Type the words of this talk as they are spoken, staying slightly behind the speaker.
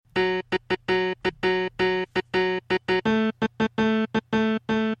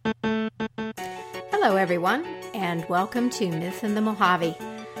and welcome to Myth in the Mojave,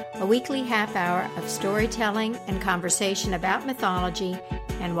 a weekly half hour of storytelling and conversation about mythology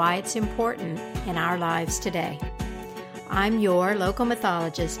and why it's important in our lives today. I'm your local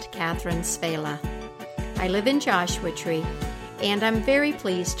mythologist, Catherine Svela. I live in Joshua Tree, and I'm very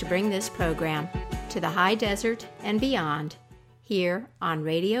pleased to bring this program to the high desert and beyond here on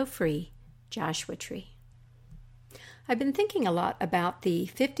Radio Free Joshua Tree. I've been thinking a lot about the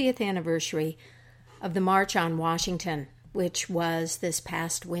 50th anniversary of the March on Washington, which was this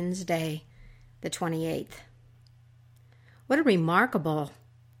past Wednesday, the 28th. What a remarkable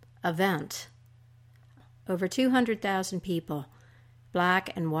event. Over 200,000 people,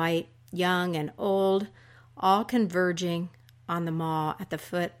 black and white, young and old, all converging on the mall at the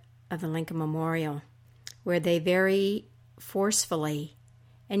foot of the Lincoln Memorial, where they very forcefully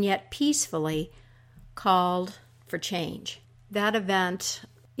and yet peacefully called for change. That event,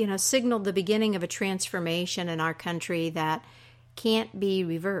 signaled the beginning of a transformation in our country that can't be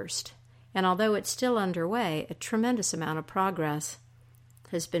reversed. And although it's still underway, a tremendous amount of progress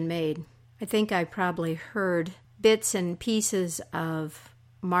has been made. I think I probably heard bits and pieces of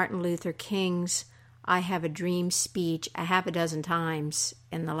Martin Luther King's I Have a Dream speech a half a dozen times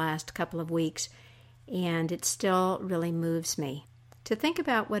in the last couple of weeks, and it still really moves me to think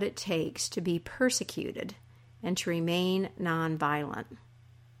about what it takes to be persecuted and to remain nonviolent,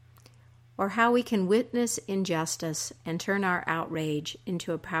 or how we can witness injustice and turn our outrage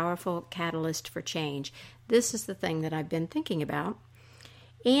into a powerful catalyst for change. This is the thing that I've been thinking about.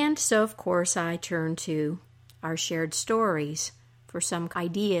 And so, of course, I turn to our shared stories for some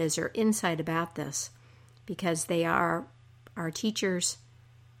ideas or insight about this, because they are our teachers'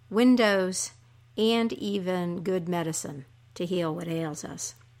 windows and even good medicine to heal what ails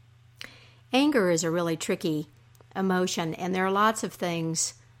us. Anger is a really tricky emotion, and there are lots of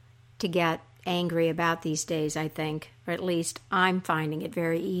things to get angry about these days, I think, or at least I'm finding it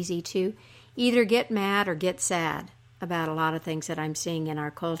very easy to either get mad or get sad about a lot of things that I'm seeing in our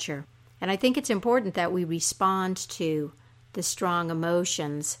culture. And I think it's important that we respond to the strong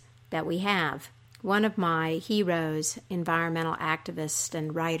emotions that we have. One of my heroes, environmental activist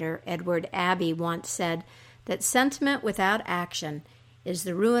and writer Edward Abbey, once said that sentiment without action is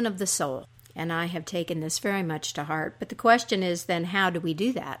the ruin of the soul. And I have taken this very much to heart. But the question is then, how do we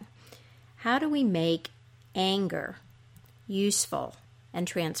do that? How do we make anger useful and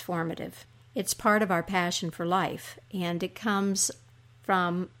transformative? It's part of our passion for life, and it comes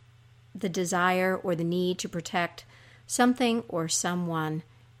from the desire or the need to protect something or someone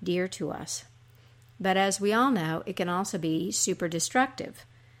dear to us. But as we all know, it can also be super destructive.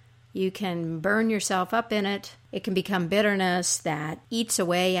 You can burn yourself up in it. It can become bitterness that eats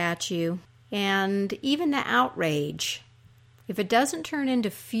away at you. And even the outrage, if it doesn't turn into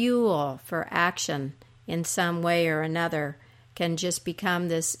fuel for action in some way or another, can just become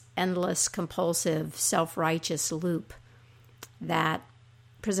this endless, compulsive, self-righteous loop that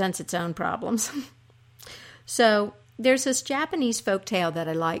presents its own problems. So there's this Japanese folktale that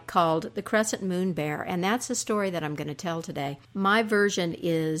I like called The Crescent Moon Bear, and that's the story that I'm going to tell today. My version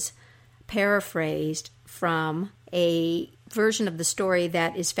is paraphrased from a version of the story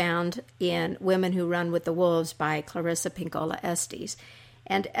that is found in Women Who Run with the Wolves by Clarissa Pinkola Estes.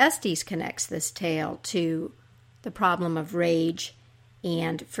 And Estes connects this tale to the problem of rage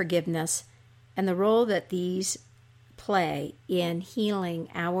and forgiveness and the role that these play in healing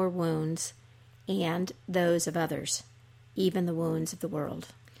our wounds and those of others, even the wounds of the world.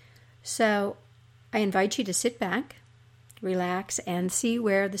 So I invite you to sit back, relax, and see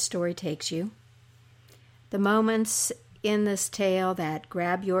where the story takes you. The moments in this tale that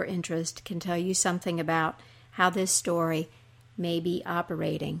grab your interest can tell you something about how this story may be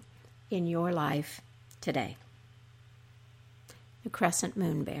operating in your life today. The Crescent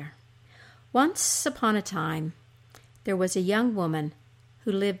Moon Bear. Once upon a time, there was a young woman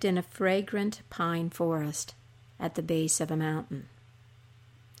who lived in a fragrant pine forest at the base of a mountain.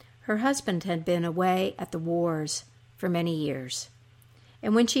 Her husband had been away at the wars for many years,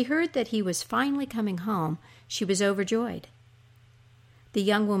 and when she heard that he was finally coming home, she was overjoyed. The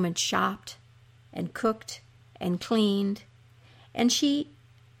young woman shopped and cooked and cleaned, and she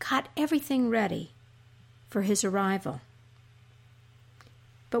got everything ready for his arrival.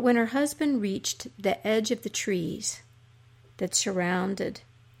 But when her husband reached the edge of the trees that surrounded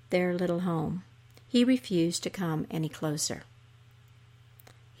their little home, he refused to come any closer.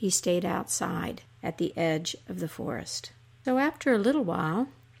 He stayed outside at the edge of the forest. So after a little while,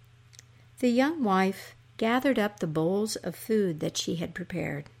 the young wife gathered up the bowls of food that she had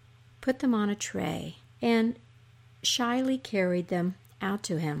prepared, put them on a tray, and shyly carried them out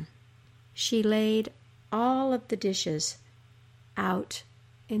to him. She laid all of the dishes out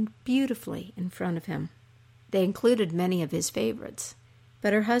and beautifully in front of him. They included many of his favorites,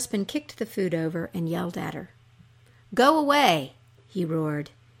 but her husband kicked the food over and yelled at her. "Go away," he roared,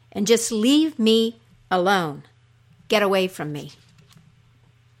 "and just leave me alone. Get away from me."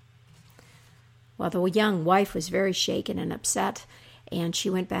 Well, the young wife was very shaken and upset, and she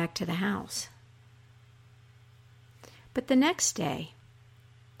went back to the house. But the next day,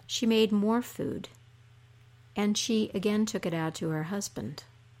 she made more food, and she again took it out to her husband.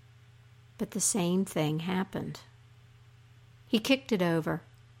 But the same thing happened. He kicked it over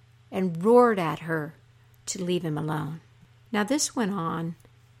and roared at her to leave him alone. Now this went on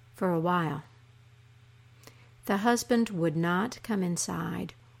for a while. The husband would not come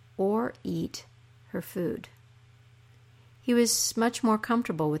inside or eat her food. He was much more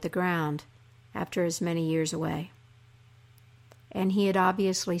comfortable with the ground after his many years away. And he had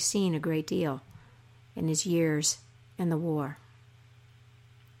obviously seen a great deal in his years in the war.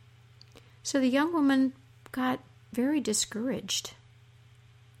 So the young woman got very discouraged.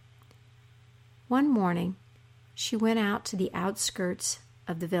 One morning, she went out to the outskirts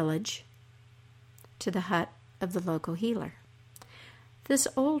of the village, to the hut of the local healer. This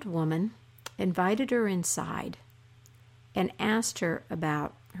old woman invited her inside and asked her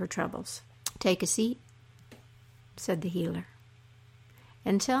about her troubles. "Take a seat," said the healer,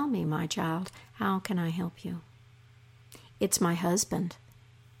 "and tell me, my child, how can I help you?" "It's my husband,"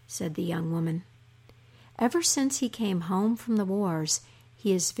 said the young woman. "Ever since he came home from the wars,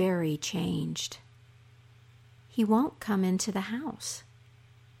 he is very changed. He won't come into the house.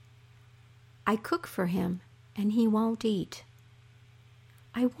 I cook for him, and he won't eat.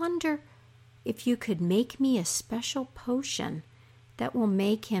 I wonder if you could make me a special potion that will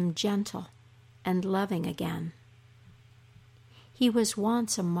make him gentle and loving again. He was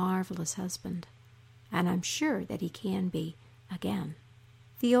once a marvelous husband, and I'm sure that he can be again."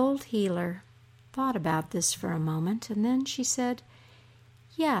 The old healer thought about this for a moment, and then she said,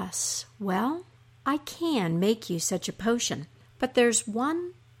 "Yes, well, I can make you such a potion, but there's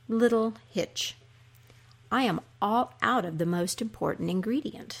one little hitch. I am all out of the most important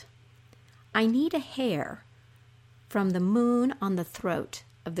ingredient. I need a hair from the moon on the throat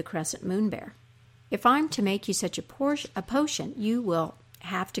of the crescent moon bear. If I'm to make you such a potion, you will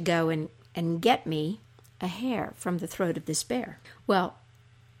have to go and get me a hair from the throat of this bear." "Well,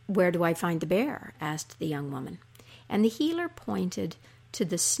 where do I find the bear?" asked the young woman. And the healer pointed to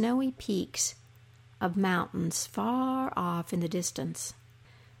the snowy peaks of mountains far off in the distance.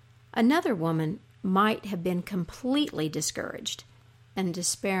 Another woman might have been completely discouraged and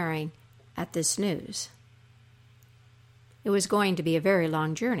despairing at this news. It was going to be a very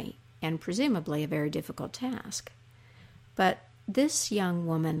long journey, and presumably a very difficult task. But this young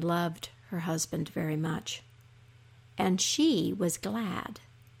woman loved her husband very much, and she was glad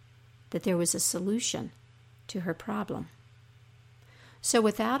that there was a solution to her problem. So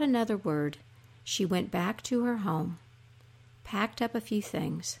without another word, she went back to her home, packed up a few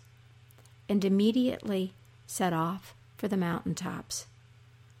things, and immediately set off for the mountaintops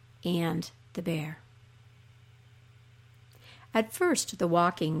and the bear. At first, the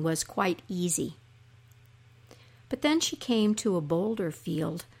walking was quite easy. But then she came to a boulder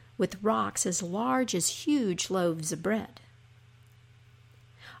field with rocks as large as huge loaves of bread.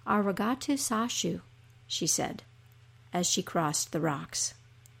 "Arigato sashu," she said, as she crossed the rocks.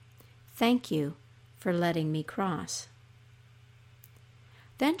 "Thank you for letting me cross."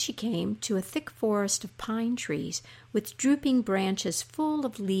 Then she came to a thick forest of pine trees with drooping branches full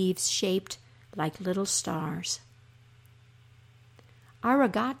of leaves shaped like little stars.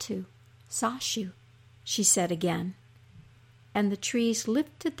 "Arigato sashu," she said again, and the trees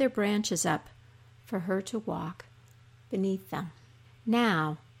lifted their branches up for her to walk beneath them.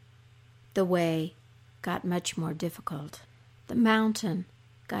 Now the way got much more difficult. The mountain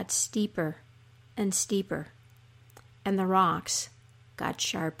got steeper and steeper, and the rocks got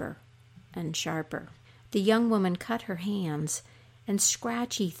sharper and sharper. The young woman cut her hands, and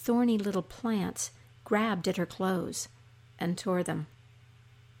scratchy, thorny little plants grabbed at her clothes and tore them.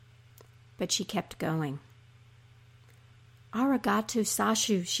 But she kept going. "Arigato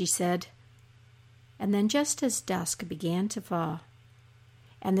sashu," she said. And then just as dusk began to fall,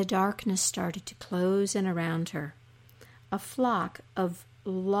 and the darkness started to close in around her, a flock of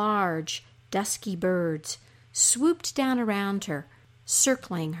large, dusky birds swooped down around her,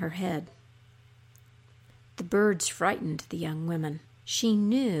 circling her head. The birds frightened the young woman. She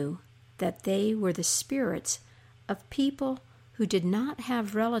knew that they were the spirits of people who did not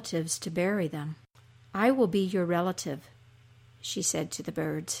have relatives to bury them. "I will be your relative," she said to the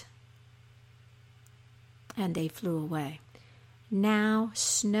birds. and they flew away. Now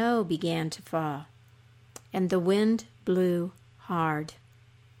snow began to fall, and the wind blew hard.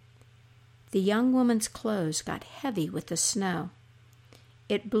 The young woman's clothes got heavy with the snow.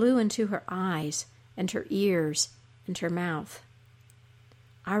 It blew into her eyes and her ears and her mouth.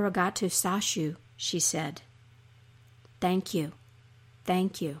 "Arigato Sashu," she said. "Thank you,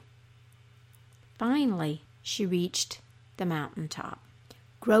 thank you." Finally, she reached the mountaintop.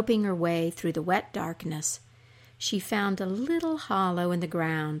 Groping her way through the wet darkness, she found a little hollow in the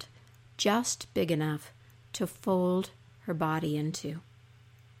ground, just big enough to fold her body into.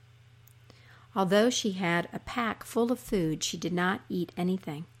 Although she had a pack full of food, she did not eat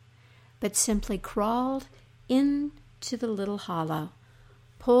anything, but simply crawled into the little hollow,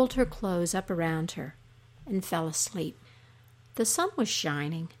 pulled her clothes up around her, and fell asleep. The sun was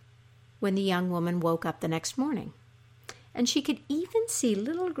shining when the young woman woke up the next morning, and she could even see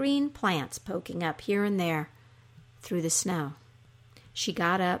little green plants poking up here and there through the snow. She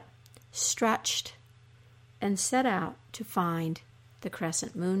got up, stretched, and set out to find the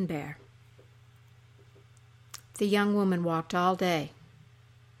crescent moon bear. The young woman walked all day.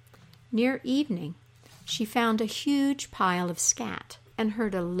 Near evening, she found a huge pile of scat and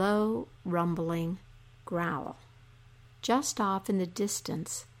heard a low, rumbling growl. Just off in the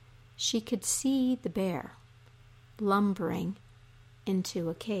distance, she could see the bear lumbering into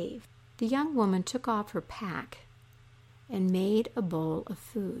a cave. The young woman took off her pack and made a bowl of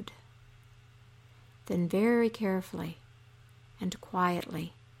food. Then very carefully and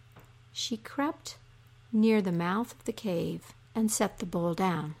quietly, she crept near the mouth of the cave and set the bowl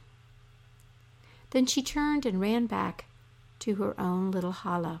down. Then she turned and ran back to her own little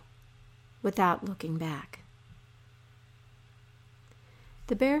hollow without looking back.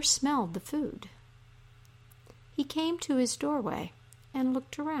 The bear smelled the food. He came to his doorway and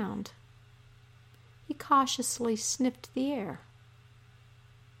looked around. He cautiously sniffed the air.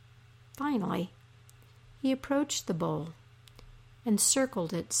 Finally, he approached the bowl and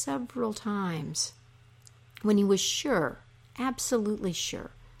circled it several times. When he was sure, absolutely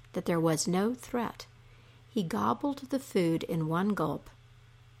sure, that there was no threat, he gobbled the food in one gulp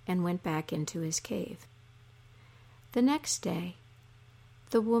and went back into his cave. The next day,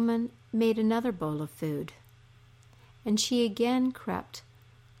 the woman made another bowl of food, and she again crept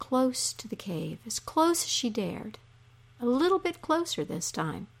close to the cave, as close as she dared, a little bit closer this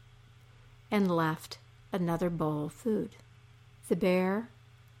time, and left another bowl of food. The bear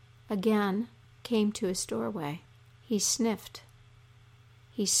again came to his doorway. He sniffed.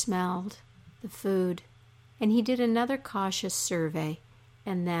 He smelled the food, and he did another cautious survey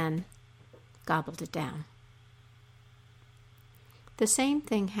and then gobbled it down. The same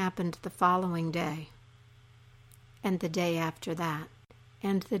thing happened the following day, and the day after that,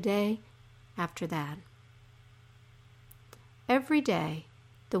 and the day after that. Every day,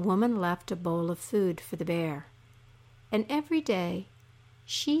 the woman left a bowl of food for the bear, and every day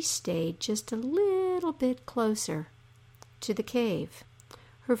she stayed just a little bit closer to the cave.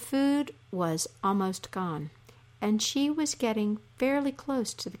 Her food was almost gone, and she was getting fairly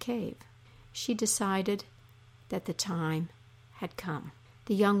close to the cave. She decided that the time had come.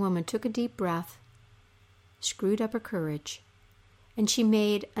 The young woman took a deep breath, screwed up her courage, and she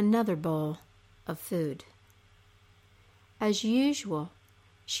made another bowl of food. As usual,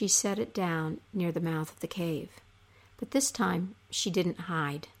 she set it down near the mouth of the cave. But this time she didn't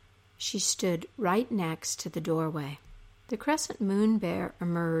hide. She stood right next to the doorway. The crescent moon bear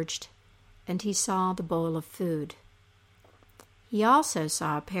emerged, and he saw the bowl of food. He also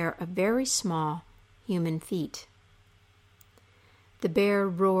saw a pair of very small human feet. The bear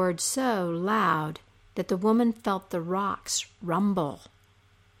roared so loud that the woman felt the rocks rumble.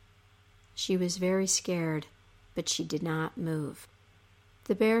 She was very scared, but she did not move.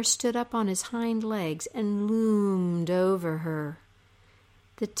 The bear stood up on his hind legs and loomed over her.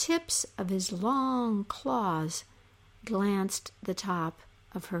 The tips of his long claws glanced the top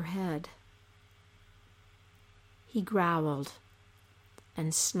of her head. He growled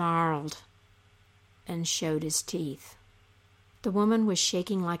and snarled and showed his teeth. The woman was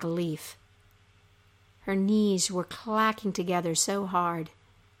shaking like a leaf. Her knees were clacking together so hard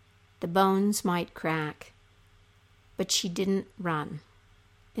the bones might crack, but she didn't run.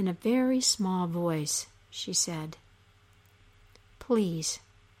 In a very small voice, she said, "Please,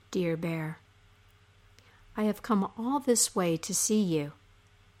 dear bear, I have come all this way to see you,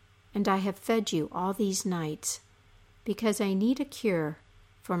 and I have fed you all these nights because I need a cure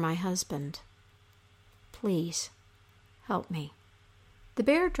for my husband. Please, help me." The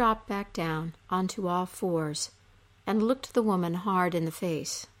bear dropped back down onto all fours and looked the woman hard in the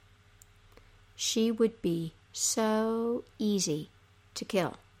face. she would be so easy to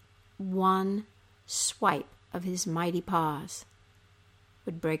kill. One swipe of his mighty paws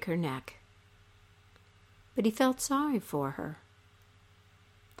would break her neck. But he felt sorry for her.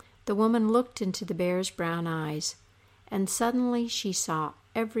 The woman looked into the bear's brown eyes, and suddenly she saw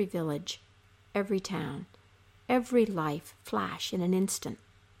every village, every town, every life flash in an instant,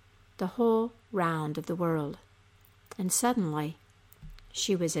 the whole round of the world. And suddenly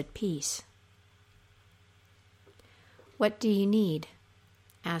she was at peace. "What do you need?"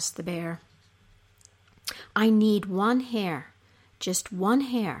 asked the bear. "I need one hair, just one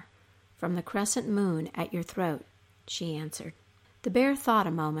hair, from the crescent moon at your throat," she answered. The bear thought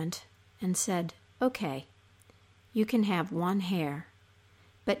a moment and said, "Okay, you can have one hair,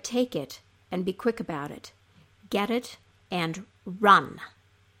 but take it and be quick about it. Get it and run."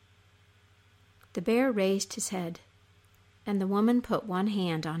 The bear raised his head, and the woman put one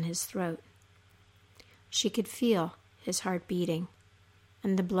hand on his throat. She could feel his heart beating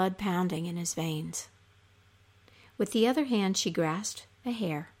and the blood pounding in his veins. With the other hand she grasped a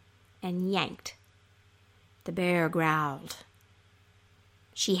hair and yanked. The bear growled.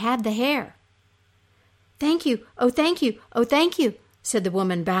 She had the hair. "Thank you, oh thank you, oh thank you," said the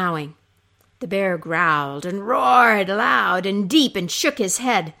woman, bowing. The bear growled and roared loud and deep and shook his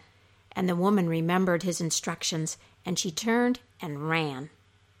head, and the woman remembered his instructions, and she turned and ran.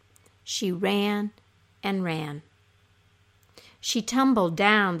 She ran and ran. She tumbled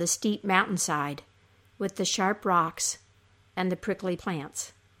down the steep mountainside with the sharp rocks and the prickly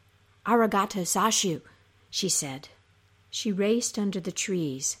plants. "Arigato Zashu," she said. She raced under the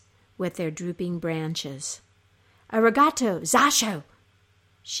trees with their drooping branches. "Arigato Zashu,"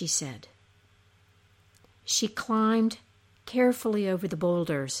 she said. She climbed carefully over the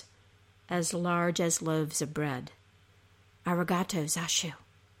boulders, as large as loaves of bread. "Arigato Zashu,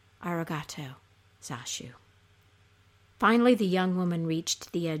 arigato Zashu." Finally, the young woman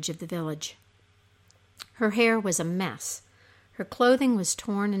reached the edge of the village. Her hair was a mess. Her clothing was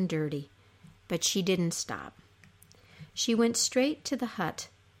torn and dirty, but she didn't stop. She went straight to the hut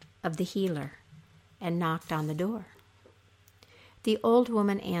of the healer and knocked on the door. The old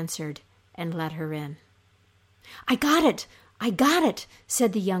woman answered and let her in. I got it,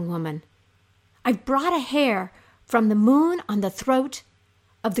 said the young woman. I've brought a hair from the moon on the throat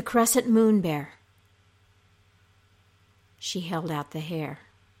of the crescent moon bear. She held out the hair.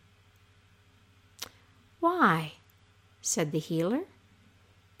 Why, said the healer,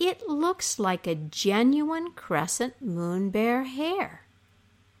 it looks like a genuine crescent moon bear hair.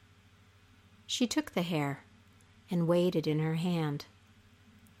 She took the hair and weighed it in her hand.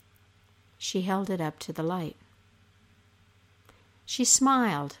 She held it up to the light. She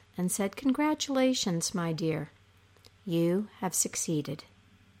smiled and said, Congratulations, my dear. You have succeeded.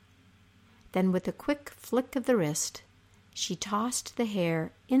 Then with a quick flick of the wrist, she tossed the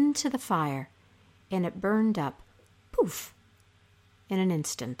hair into the fire, and it burned up, poof, in an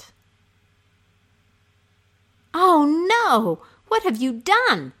instant. Oh, no! What have you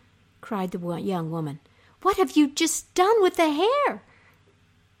done? Cried the young woman. What have you just done with the hair?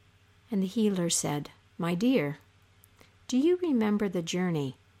 And the healer said, My dear, do you remember the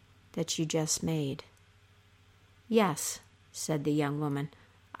journey that you just made? Yes, said the young woman,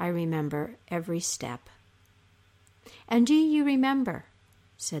 I remember every step. And do you remember,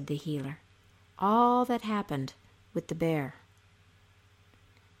 said the healer, all that happened with the bear?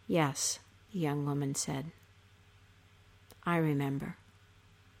 Yes, the young woman said. I remember.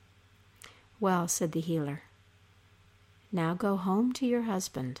 Well, said the healer, now go home to your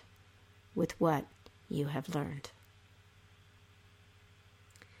husband with what you have learned.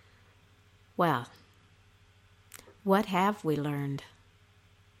 Well, what have we learned?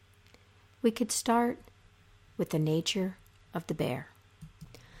 We could start with the nature of the bear.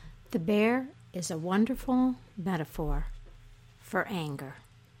 The bear is a wonderful metaphor for anger.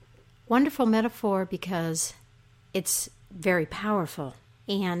 Wonderful metaphor because it's very powerful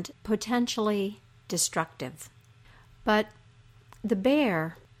and potentially destructive. But the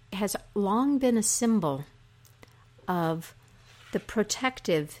bear has long been a symbol of the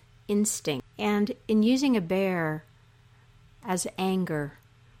protective instinct. And in using a bear as anger,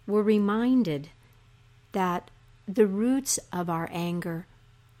 we're reminded that the roots of our anger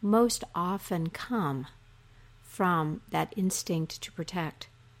most often come from that instinct to protect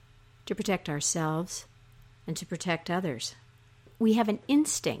ourselves and to protect others. We have an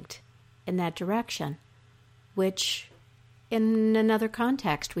instinct in that direction, which in another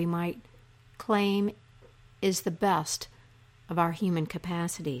context we might claim is the best of our human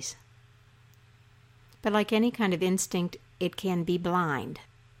capacities. But like any kind of instinct, it can be blind.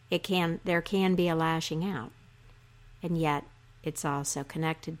 there can be a lashing out, and yet it's also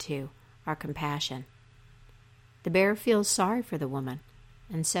connected to our compassion. The bear feels sorry for the woman,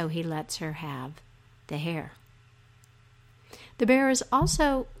 and so he lets her have the hare. The bear is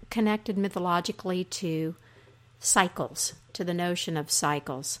also connected mythologically to cycles, to the notion of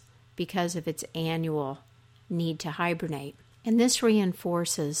cycles, because of its annual need to hibernate. And this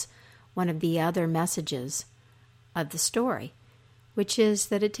reinforces one of the other messages of the story, which is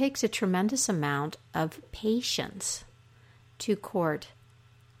that it takes a tremendous amount of patience to court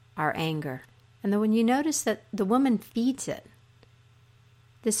our anger. And then when you notice that the woman feeds it,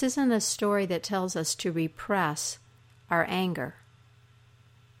 this isn't a story that tells us to repress our anger.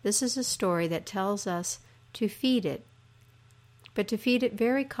 This is a story that tells us to feed it, but to feed it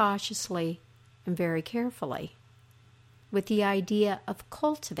very cautiously and very carefully, with the idea of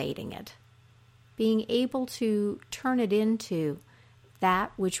cultivating it, being able to turn it into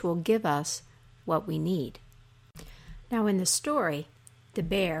that which will give us what we need. Now, in the story, the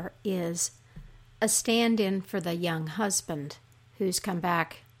bear is a stand-in for the young husband who's come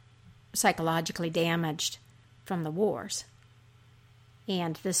back psychologically damaged from the wars.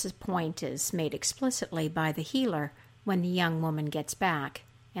 And this point is made explicitly by the healer when the young woman gets back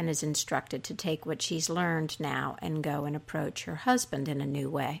and is instructed to take what she's learned now and go and approach her husband in a new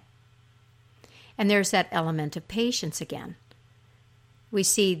way. And there's that element of patience again. We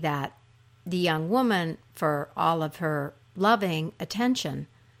see that the young woman, for all of her loving attention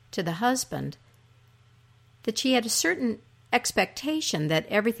to the husband, that she had a certain expectation that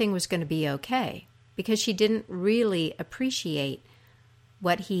everything was going to be okay, because she didn't really appreciate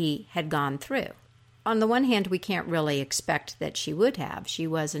what he had gone through. On the one hand, we can't really expect that she would have. She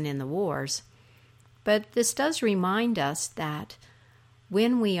wasn't in the wars. But this does remind us that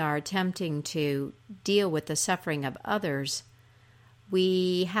when we are attempting to deal with the suffering of others,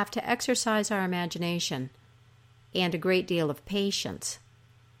 we have to exercise our imagination and a great deal of patience,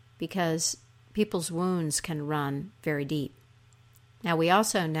 because people's wounds can run very deep. Now, we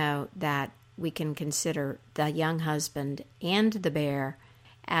also know that we can consider the young husband and the bear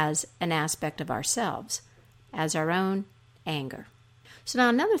as an aspect of ourselves, as our own anger. So now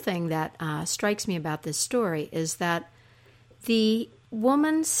another thing that strikes me about this story is that the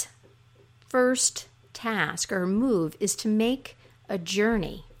woman's first task or move is to make a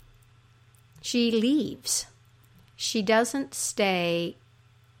journey. She leaves. She doesn't stay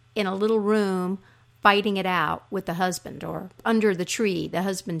in a little room fighting it out with the husband or under the tree, the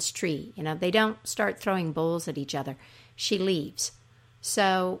husband's tree. They don't start throwing bowls at each other. She leaves.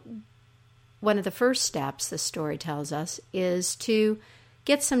 So one of the first steps, the story tells us, is to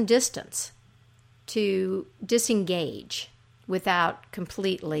get some distance, to disengage without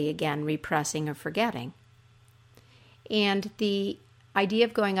completely, again, repressing or forgetting. And the idea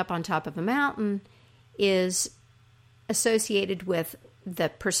of going up on top of a mountain is associated with the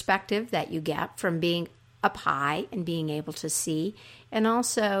perspective that you get from being up high and being able to see, and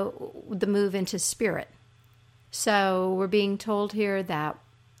also the move into spirit. So we're being told here that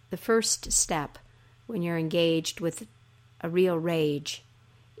the first step when you're engaged with a real rage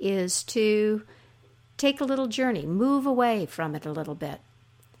is to take a little journey, move away from it a little bit,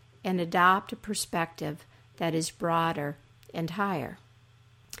 and adopt a perspective that is broader and higher.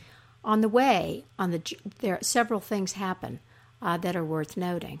 On the way, there several things happen that are worth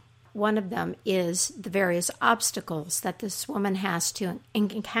noting. One of them is the various obstacles that this woman has to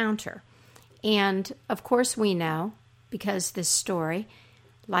encounter. And, of course, we know, because this story,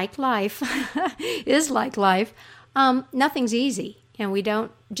 like life, is like life, nothing's easy. And we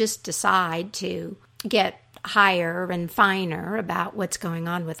don't just decide to get higher and finer about what's going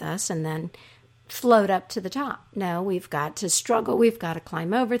on with us and then float up to the top. No, we've got to struggle. We've got to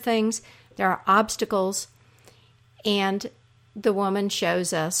climb over things. There are obstacles. And the woman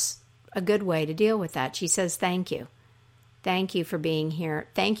shows us a good way to deal with that. She says, thank you. Thank you for being here.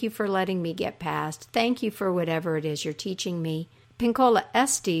 Thank you for letting me get past. Thank you for whatever it is you're teaching me. Pinkola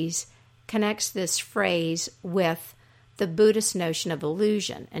Estes connects this phrase with the Buddhist notion of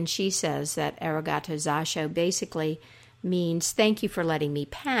illusion, and she says that arigato zasho basically means thank you for letting me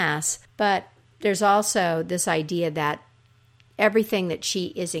pass, but there's also this idea that everything that she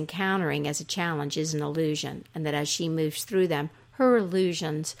is encountering as a challenge is an illusion, and that as she moves through them, her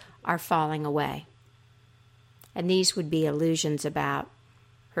illusions are falling away. And these would be illusions about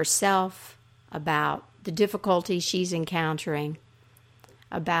herself, about the difficulties she's encountering,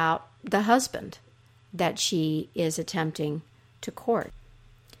 about the husband that she is attempting to court.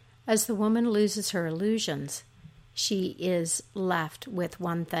 As the woman loses her illusions, she is left with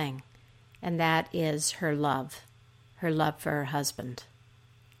one thing, and that is her love for her husband.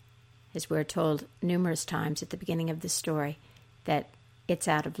 as we're told numerous times at the beginning of the story, that it's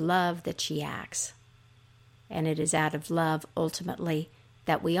out of love that she acts. And it is out of love, ultimately,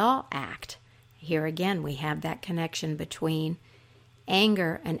 that we all act. Here again, we have that connection between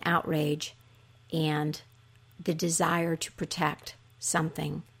anger and outrage and the desire to protect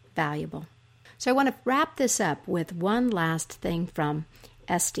something valuable. So I want to wrap this up with one last thing from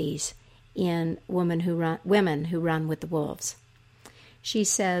Estes in Women Who Run with the Wolves. She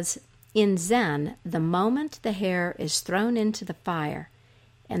says, in Zen, the moment the hare is thrown into the fire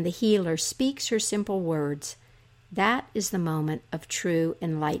and the healer speaks her simple words, that is the moment of true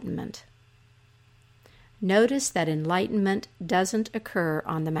enlightenment. Notice that enlightenment doesn't occur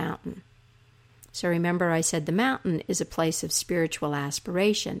on the mountain. So remember I said the mountain is a place of spiritual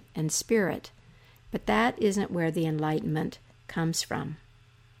aspiration and spirit, but that isn't where the enlightenment comes from.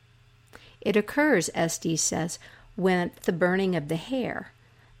 It occurs, Estes says, with the burning of the hare,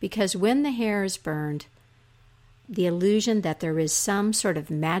 because when the hare is burned, the illusion that there is some sort of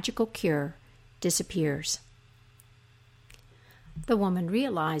magical cure disappears. The woman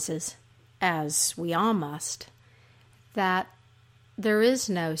realizes, as we all must, that there is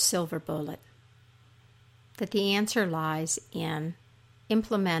no silver bullet, that the answer lies in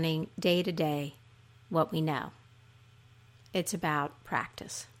implementing day to day what we know. It's about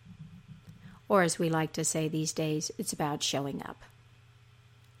practice. Or as we like to say these days, it's about showing up.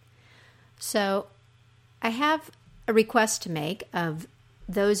 So I have a request to make of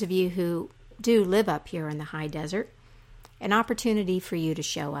those of you who do live up here in the high desert, an opportunity for you to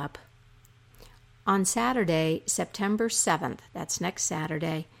show up. On Saturday, September 7th, that's next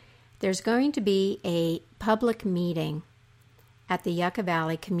Saturday, there's going to be a public meeting at the Yucca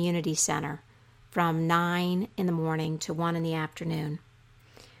Valley Community Center from 9 in the morning to 1 in the afternoon.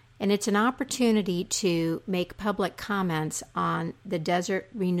 And it's an opportunity to make public comments on the Desert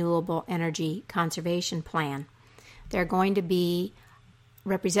Renewable Energy Conservation Plan. There are going to be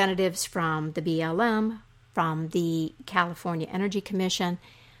representatives from the BLM, from the California Energy Commission,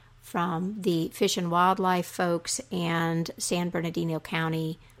 from the Fish and Wildlife folks, and San Bernardino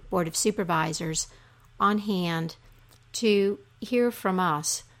County Board of Supervisors on hand to hear from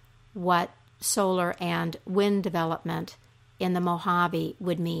us what solar and wind development in the Mojave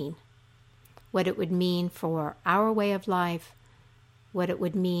would mean, what it would mean for our way of life, what it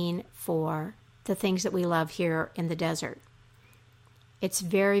would mean for the things that we love here in the desert. It's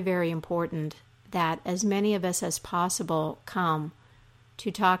very, very important that as many of us as possible come to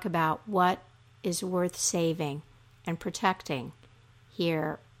talk about what is worth saving and protecting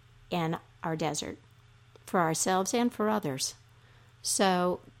here in our desert, for ourselves and for others.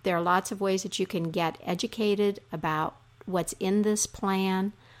 So there are lots of ways that you can get educated about what's in this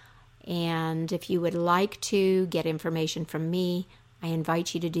plan, and if you would like to get information from me, I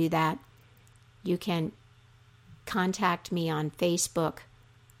invite you to do that. You can contact me on Facebook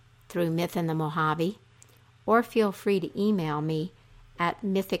through Myth in the Mojave, or feel free to email me at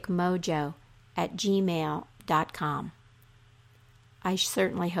mythicmojo@gmail.com. I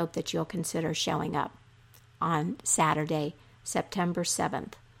certainly hope that you'll consider showing up on Saturday, September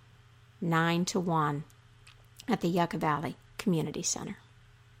 7th, 9 to 1 at the Yucca Valley Community Center.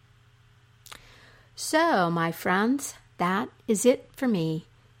 So, my friends, that is it for me,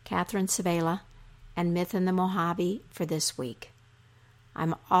 Catherine Savela, and Myth in the Mojave for this week.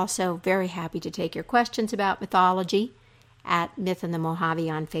 I'm also very happy to take your questions about mythology at Myth in the Mojave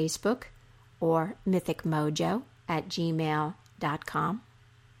on Facebook or mythicmojo@gmail.com.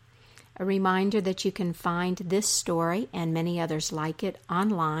 A reminder that you can find this story and many others like it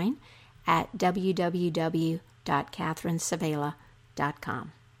online at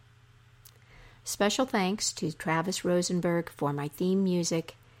www.catherinesavela.com. Special thanks to Travis Rosenberg for my theme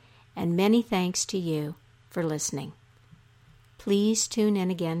music, and many thanks to you for listening. Please tune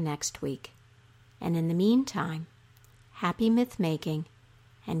in again next week. And in the meantime, happy myth making,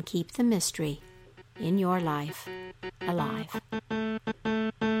 and keep the mystery in your life alive.